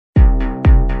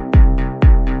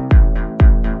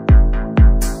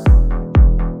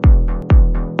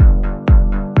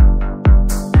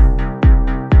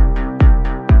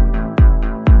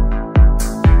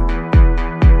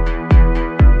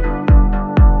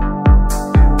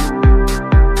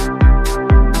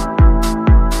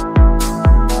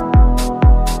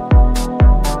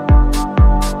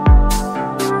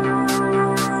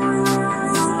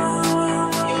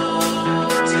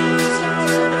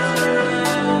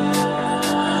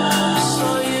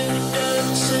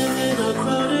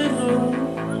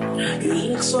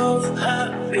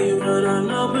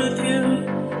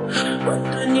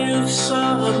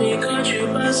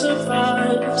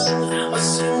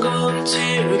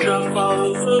I'm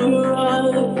falling from your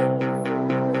eyes.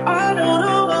 I don't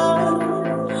know why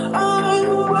I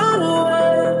run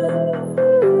away.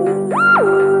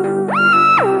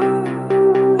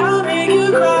 I make you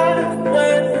cry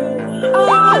when I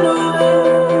run away.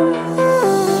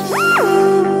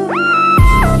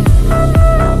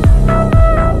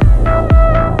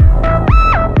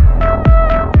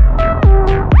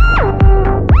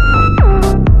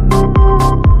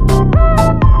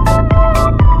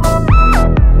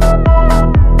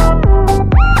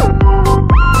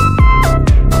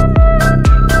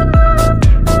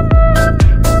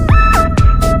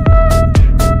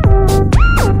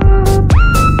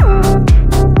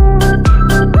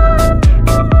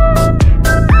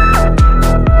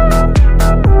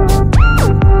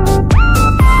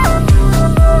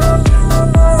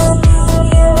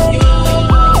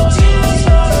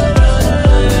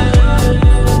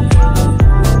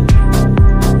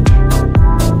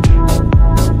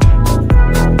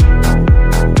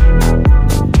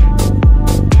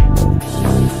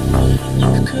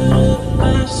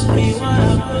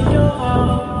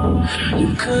 You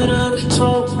could have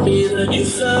told me that you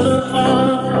fell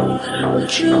apart,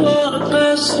 but you ought to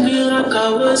bless me like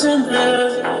I wasn't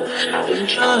there, and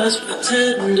just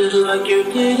pretended like you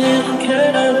didn't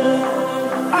care.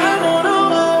 I don't know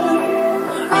why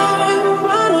I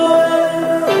run away.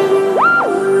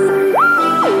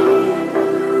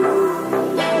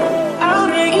 I'll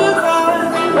make you cry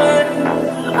when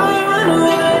I run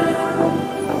away.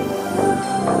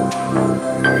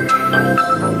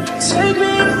 Take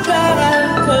me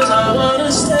back, 'cause I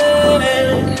wanna stay.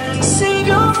 Save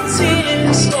your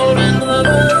tears for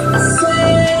another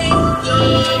day.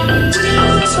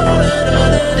 Tears for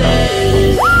another day.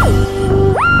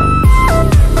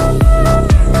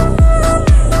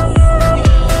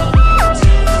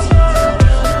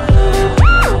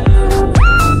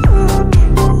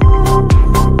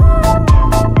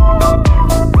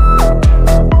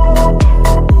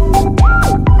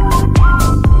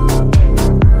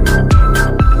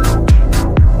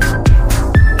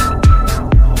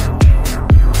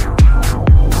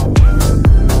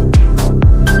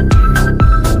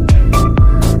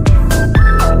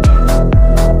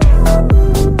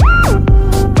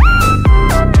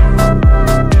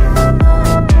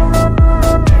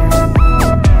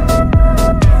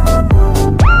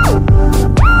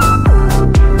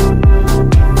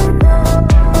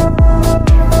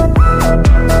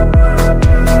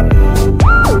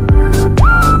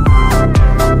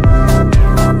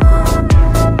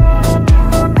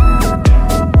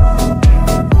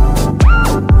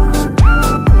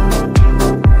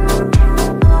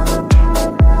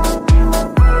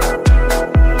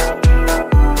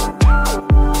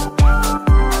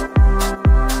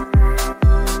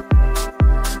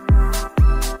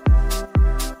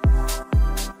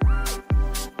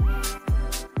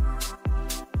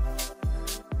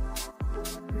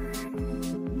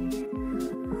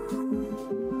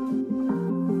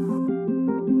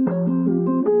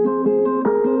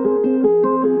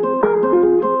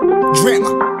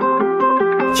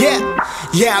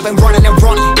 Yeah, I've been running and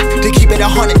running to keep it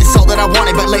 100, it's all that I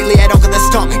wanted. But lately I don't get the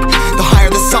stomach. The higher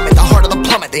the summit, the harder the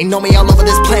plummet. They know me all over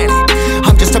this planet.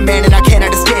 I'm just a man and I can't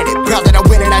understand it. Proud that I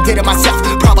win and I did it myself.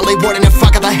 Probably wouldn't if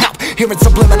I got the help. Hearing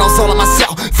subliminals all on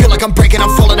myself. Feel like I'm breaking, I'm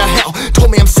falling to hell.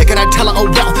 Told me I'm sick and I tell her, oh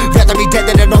well. Rather be dead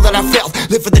than to know that I failed.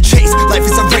 Live for the chase, life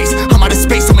is a race. I'm out of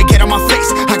space, I'ma get on my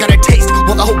face. I got a taste,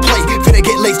 well the whole plate finna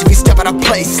get laced if you step out of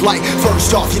place. Like,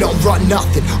 first off, you don't run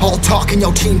nothing. All talk and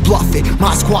your team bluffing.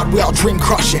 My squad, we all dream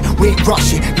crushing. We ain't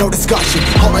rushing, no discussion.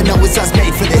 All I know is I was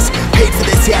made for this. Paid for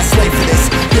this, yeah, I slaved for this.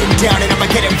 Been down and I'ma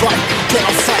get it right. Get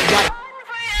on sight like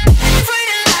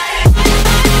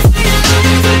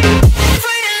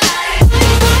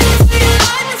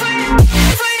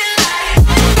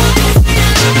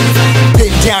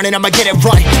down and I'ma get it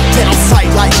right. Dead on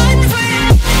sight like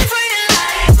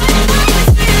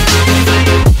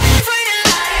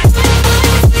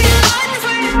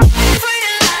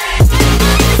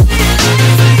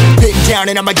big down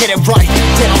and I'ma get it right.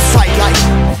 Dead on sight like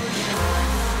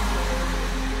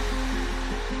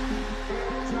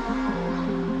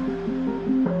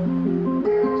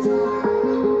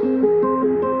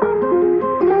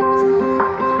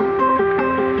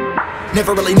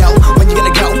never really know when you're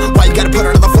gonna go. Why you gotta put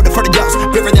another foot in front of yours?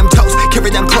 Bury them toes, carry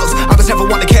them close. I was never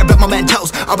one to care about my mentos.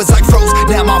 I was like froze,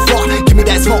 now I'm on far. Give me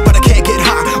that smoke, but I can't get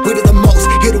high. We do the most,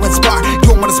 here to inspire.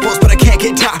 Doing what I'm supposed, but I can't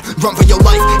get tired. Run for your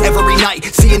life, every night.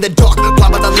 See in the dark,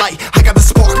 blind by the light. I got the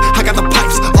spark, I got the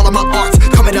pipes. All of my arts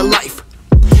coming to life.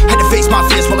 Had to face my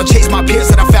fears while I chased my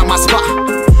peers, and I found my spot.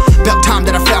 About time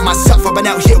that I found myself. I've been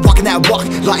out here walking that walk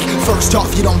like, first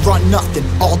off, you don't run nothing.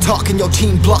 All talking, your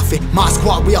team bluffing. My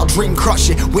squad, we all dream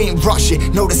crushing. We ain't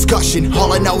rushing, no discussion.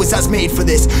 All I know is I was made for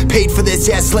this, paid for this,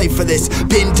 yeah, slave for this.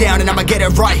 Been down and I'ma get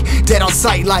it right, dead on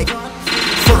sight like,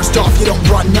 first off, you don't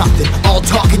run nothing. All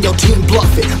talking, your team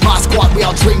bluffing. My squad, we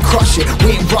all dream crushing.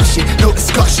 We ain't rushing, no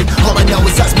discussion. All I know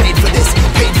is I was made for this,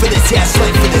 paid for this, yeah,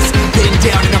 slave for this. Been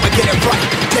down and I'ma get it right,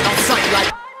 dead on sight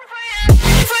like,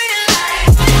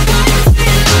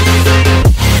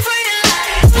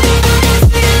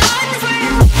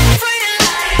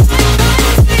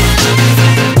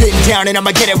 down and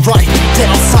I'ma get it right, dead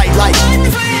on sight like,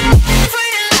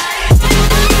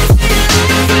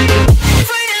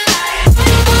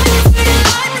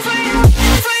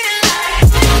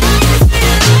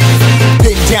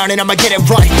 been down and I'ma get it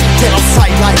right, dead on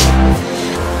sight like.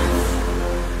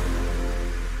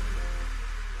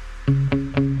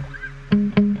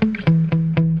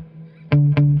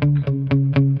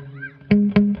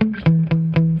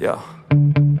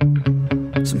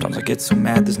 Sometimes I get so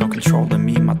mad, there's no controlling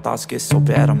me. My thoughts get so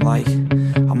bad, I'm like,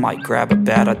 I might grab a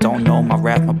bat, I don't know. My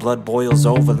wrath, my blood boils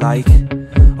over like,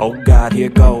 oh God, here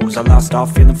goes. I lost all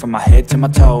feeling from my head to my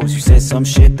toes. You said some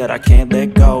shit that I can't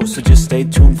let go, so just stay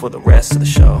tuned for the rest of the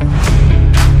show.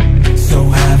 So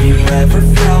have you ever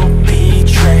felt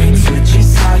betrayed?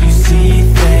 Switches how you see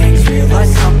things,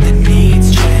 realize something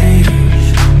needs change.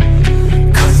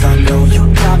 Cause I know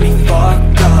you got me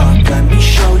fucked up, let me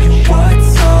show you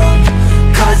what's up.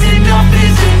 Cause enough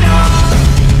is enough.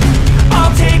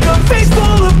 I'll take a face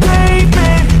full of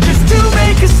pavement just to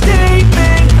make a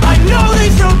statement. I know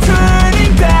there's no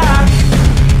turning back.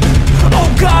 Oh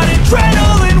God,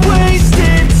 adrenaline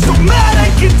wasted, so mad I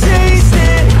can taste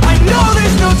it. I know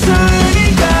there's no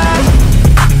turning back.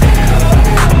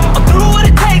 I'll do what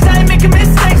it takes, I ain't making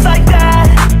mistakes like that.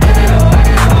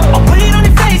 I'll bleed on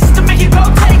your face to make you go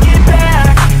take it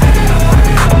back.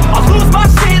 I'll lose my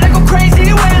shit, I go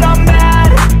crazy when I'm mad.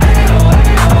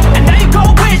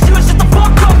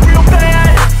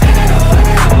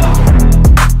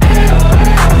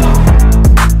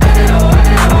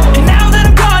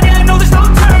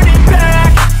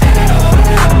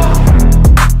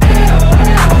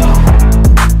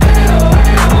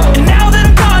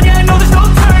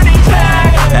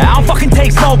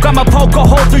 I'ma poke a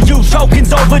hole through you,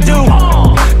 choking's overdue.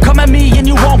 Come at me and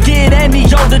you won't get any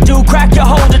older, dude. Crack your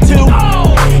holder too.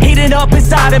 Heating up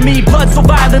inside of me, blood so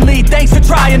violently. Thanks for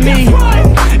trying me.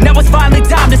 Now it's finally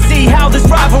time to see how this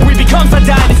rivalry becomes a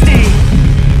dynasty.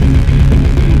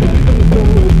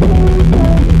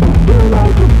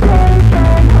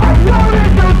 I know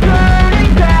there's no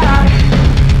turning back.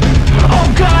 Oh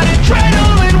God,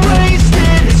 adrenaline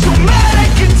wasted, so mad I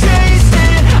can taste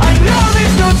it. I know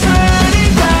there's no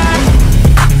turning back.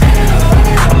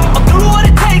 I'll do what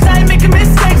it takes, I ain't making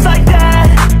mistakes like that.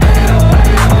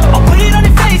 I'll bleed on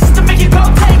your face to make you go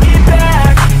take it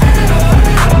back.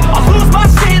 I'll lose my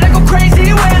shit, I go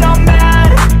crazy when I'm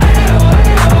mad.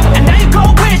 And now you go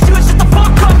wish you would shut the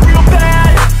fuck up real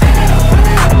bad.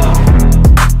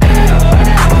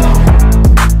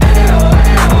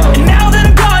 And now that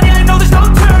I'm gone, yeah, I know there's no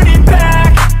turning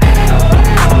back.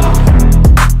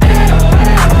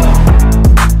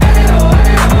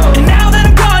 And now that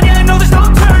I'm gone, yeah, I know there's no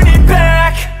turning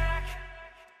back.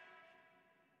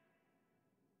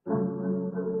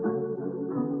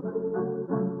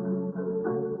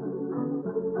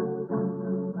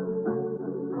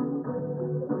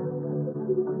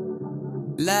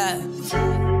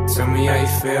 Tell me how you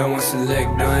feel once the lick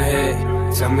done hit.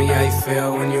 Tell me how you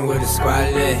feel when you with a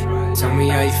squad lit. Tell me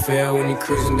how you feel when you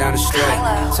cruising down the strip.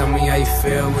 Tell me how you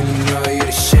feel when you know you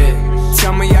the shit.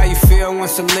 Tell me how you feel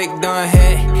once the lick done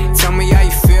hit. Tell me how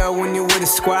you feel when you with a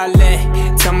squad lit.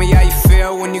 Tell me how you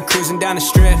feel when you cruising down the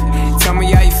strip. Tell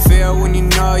me how you feel when you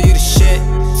know you the shit.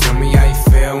 Tell me how you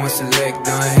feel once the lick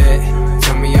done hit.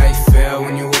 Tell me how you feel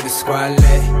when you with a squad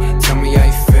lit. Tell me how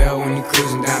you feel when you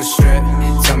cruising down the strip.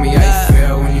 Tell me how you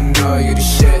feel when you know you the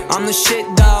shit. I'm the shit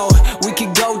though. We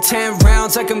could go 10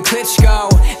 rounds like I'm Klitschko.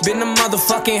 Been the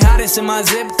motherfucking hottest in my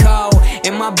zip code.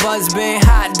 And my buzz been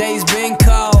hot, days been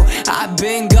cold. I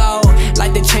been go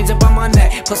like the chains up on my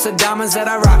neck, plus the diamonds that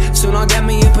I rock. Soon I'll get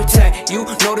me in protect. You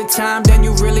know the time, then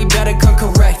you really better come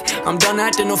correct. I'm done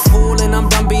acting a fool and I'm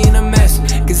done being a mess.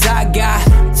 Cause I got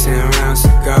 10 rounds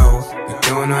to go. You're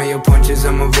throwing all your punches,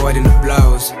 I'm avoiding the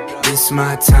blows. This is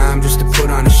my time just to put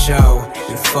on a show.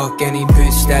 And fuck any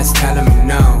bitch that's telling me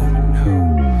no.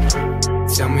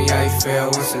 Tell me how you feel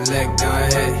once the leg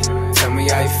done hit. Tell me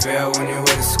how you feel when you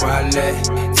with a squad lit.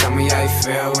 Tell me how you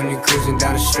feel when you cruising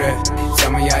down the strip.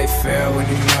 Tell me how you feel when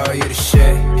you know you the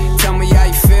shit. Tell me how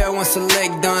you feel when once the lick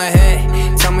done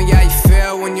hit. Tell me how you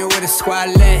feel when you're with a squad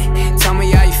lit. Tell me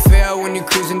how you feel when you're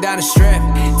cruising down the strip.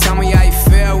 Tell me how you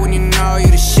feel when you know you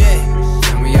the shit.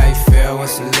 Tell me how you feel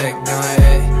once the lick done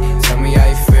hit. Tell me how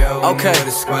you feel when you're with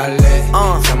a squad lit.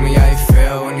 Tell me how you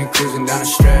feel when you're cruising down the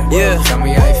strip. Tell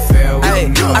me how you feel when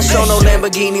you know I show no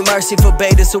Lamborghini mercy for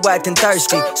betas who acting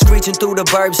thirsty. Screeching through the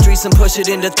burb streets and push it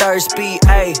into third speed.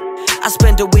 Ayy, I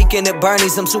spent a weekend at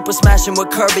Bernie's. I'm super smashing with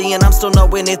Kirby and I'm still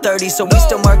nowhere near 30. So we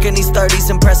still marking these 30s,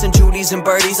 impressing Judies and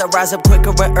birdies. I rise up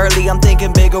quicker and early, I'm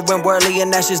thinking bigger and whirly,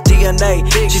 and that's just DNA.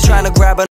 She trying to grab a